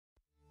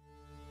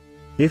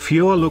If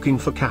you're looking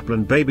for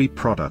Kaplan baby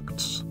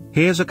products,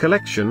 here's a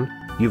collection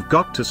you've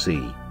got to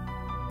see.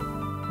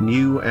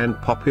 New and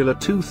popular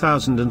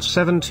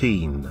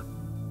 2017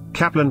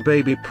 Kaplan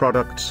baby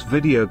products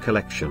video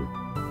collection.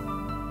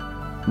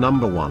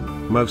 Number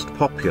 1, most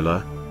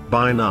popular,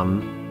 by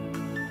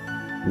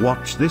none.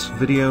 Watch this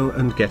video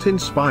and get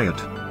inspired.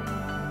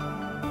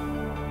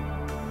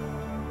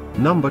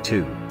 Number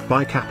 2,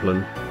 by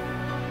Kaplan.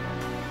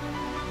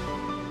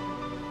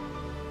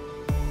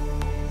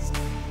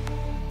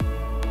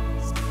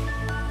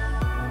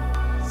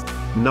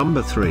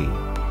 Number 3,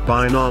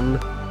 by none.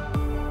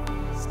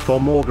 For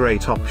more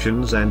great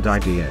options and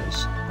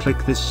ideas, click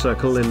this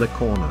circle in the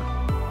corner.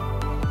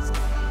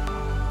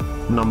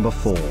 Number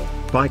 4,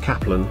 by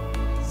Kaplan.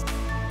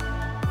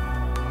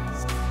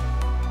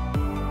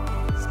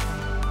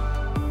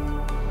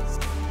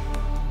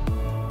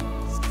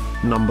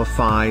 Number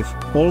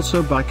 5,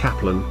 also by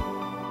Kaplan.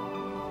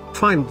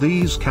 Find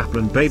these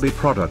Kaplan baby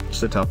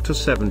products at up to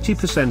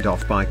 70%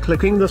 off by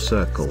clicking the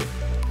circle.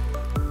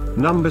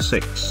 Number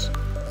 6.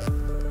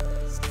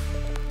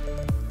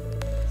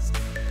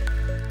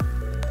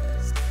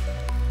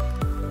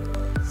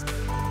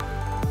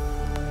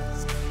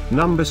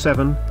 Number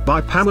 7,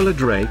 by Pamela.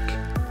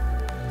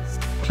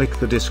 Click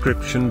the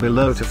description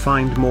below to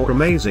find more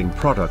amazing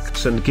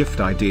products and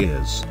gift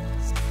ideas.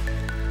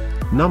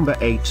 Number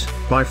 8,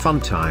 by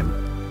Funtime.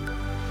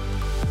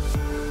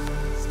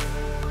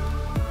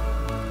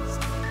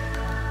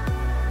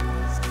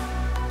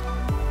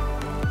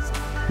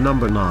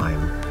 Number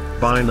 9,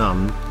 by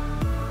None.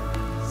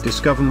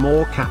 Discover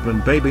more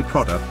Kaplan baby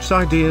products,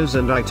 ideas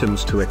and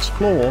items to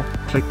explore,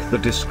 click the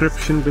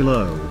description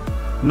below.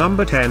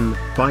 Number 10,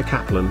 by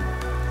Kaplan.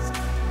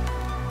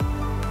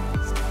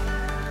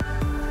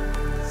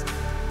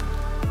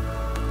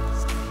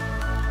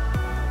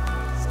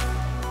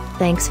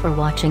 Thanks for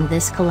watching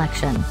this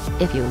collection.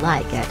 If you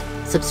like it,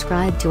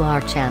 subscribe to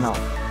our channel.